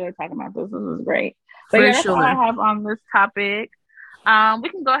really enjoyed talking about this. This was great. But For yeah, that's all I sure. have on this topic. We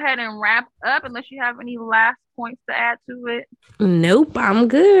can go ahead and wrap up unless you have any last points to add to it. Nope, I'm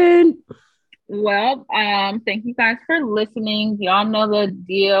good. Well, thank you guys for listening. Y'all know the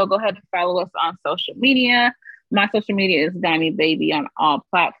deal. Go ahead and follow us on social media. My social media is Dimey Baby on all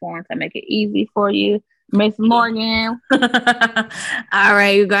platforms. I make it easy for you. Miss Morgan. All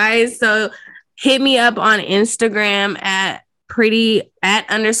right, you guys. So hit me up on Instagram at _pretty_hippie.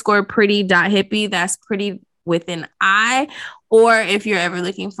 That's pretty with an I. Or if you're ever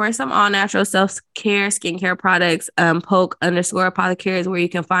looking for some all natural self-care skincare products, poke_apothecary is where you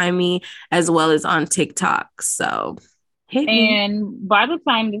can find me, as well as on TikTok. So hit me. And by the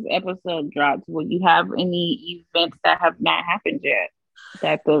time this episode drops, will you have any events that have not happened yet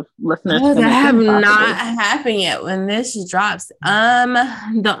that the listeners that have attend, not happened yet when this drops?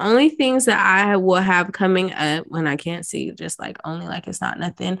 The only things that I will have coming up when I can't see, just like only like it's not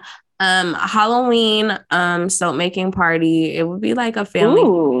nothing. Halloween, soap making party. It would be like a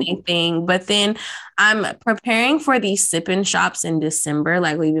family thing, but then I'm preparing for these sip-in shops in December,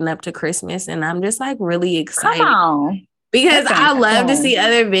 like leading up to Christmas, and I'm just like really excited. Come on. Because I love to see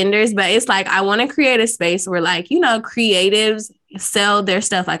other vendors, but it's like I want to create a space where, like, you know, creatives sell their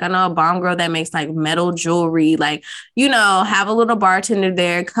stuff. Like I know a bomb girl that makes like metal jewelry, like, you know, have a little bartender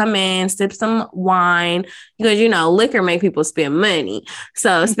there, come in, sip some wine, because, you know, liquor make people spend money.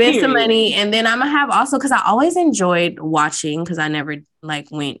 So spend some money. And then I'm gonna have also, because I always enjoyed watching, because I never like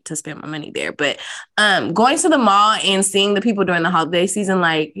went to spend my money there, but going to the mall and seeing the people during the holiday season,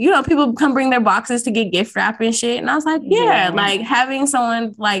 like, you know, people come bring their boxes to get gift wrap and shit. And I was like, yeah. Like having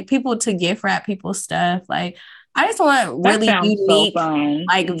someone, like people to gift wrap people's stuff, like I just want really unique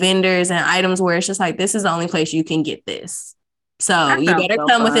like vendors and items where it's just like, this is the only place you can get this. So you better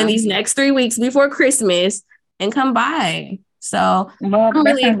come within these next 3 weeks before Christmas and come by. So I'm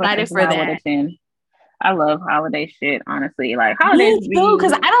really excited for that. I love holiday shit, honestly. Like holidays too,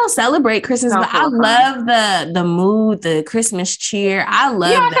 because I don't celebrate Christmas, but I love the mood, the Christmas cheer. I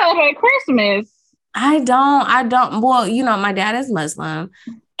love you don't celebrate Christmas. I don't. Well, you know, my dad is Muslim.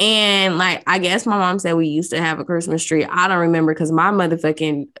 And like, I guess my mom said we used to have a Christmas tree. I don't remember because my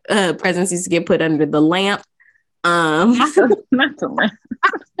motherfucking presents used to get put under the lamp. Not the lamp.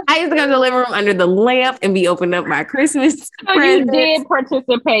 I used to go to the living room under the lamp and be opening up my Christmas presents. You did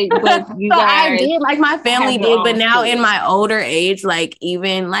participate, but you so guys I did, like my family did, but now in my older age, like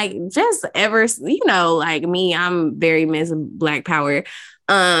even like just ever, you know, like me, I'm very Miss Black Power.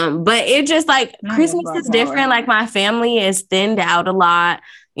 But it just like Christmas is different. Like my family is thinned out a lot.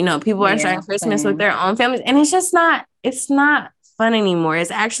 You know, people are starting Christmas with their own families, and it's not fun anymore.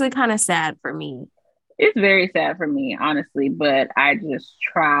 It's actually kind of sad for me. It's very sad for me, honestly, but I just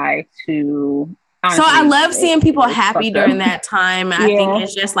try to. Honestly, so I love seeing people happy during that time. I think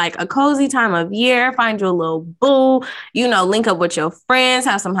it's just like a cozy time of year. Find you a little boo, you know, link up with your friends,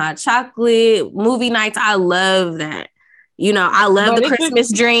 have some hot chocolate, movie nights. I love that. You know, I love the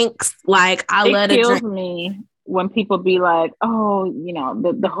Christmas drinks. Like I love the drink. It kills me when people be like, oh, you know,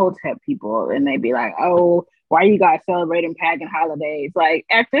 the hotel people, and they be like, oh, why are you guys celebrating pagan holidays? Like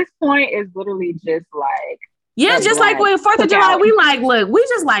at this point, it's literally just like just like when 4th of July, we like, look, we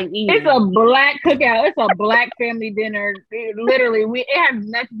just like eating. It's a black cookout. It's a black family dinner. Literally, it has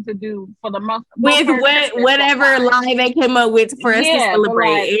nothing to do for the most with whatever lie they came up with for us to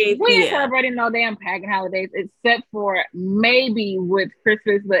celebrate. Like, we ain't celebrating no damn pagan holidays, except for maybe with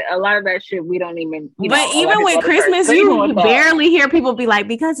Christmas. But a lot of that shit we don't even. But even with Christmas, you barely hear people be like,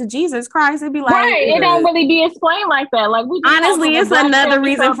 because of Jesus Christ. It'd be like, right? It don't really be explained like that. Like we honestly, it's another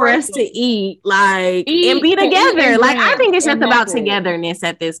reason for us to eat, like and be together. Like I think it's just about togetherness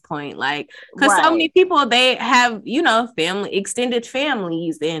at this point. Like because so many people, they have, you know, extended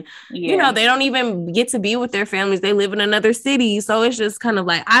families, and you know, they don't even get to be with their families. They live in another city. So it's just kind of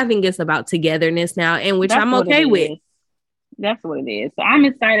like, I think it's about togetherness now, and which I'm okay with. That's what it is. So I'm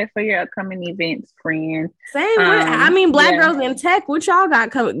excited for your upcoming events, friend. Same. I mean, Black Girls in Tech. What y'all got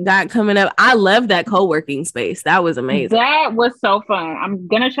coming up? I love that co-working space. That was amazing. That was so fun. I'm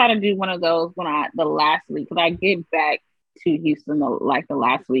gonna try to do one of those the last week, because I get back to Houston the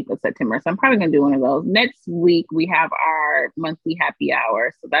last week of September. So I'm probably gonna do one of those. Next week we have our monthly happy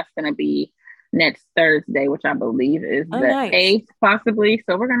hour, so that's gonna be next Thursday, which I believe is the 8th, possibly.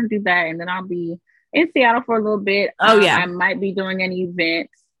 So we're gonna do that, and then I'll be in Seattle for a little bit. Oh yeah. I might be doing an event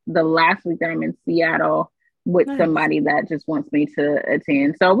the last week that I'm in Seattle with somebody that just wants me to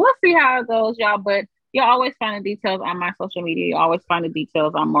attend. So we'll see how it goes, y'all. But you'll always find the details on my social media. You always find the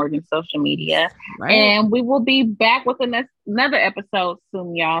details on Morgan's social media. Right. And we will be back with another episode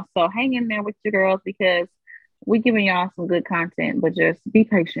soon, y'all. So hang in there with your girls because we're giving y'all some good content, but just be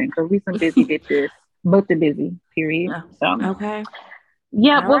patient because we some busy bitches. Both the busy, period. So okay.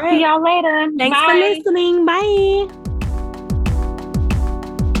 yeah, we'll see y'all later. Thanks for listening. Bye.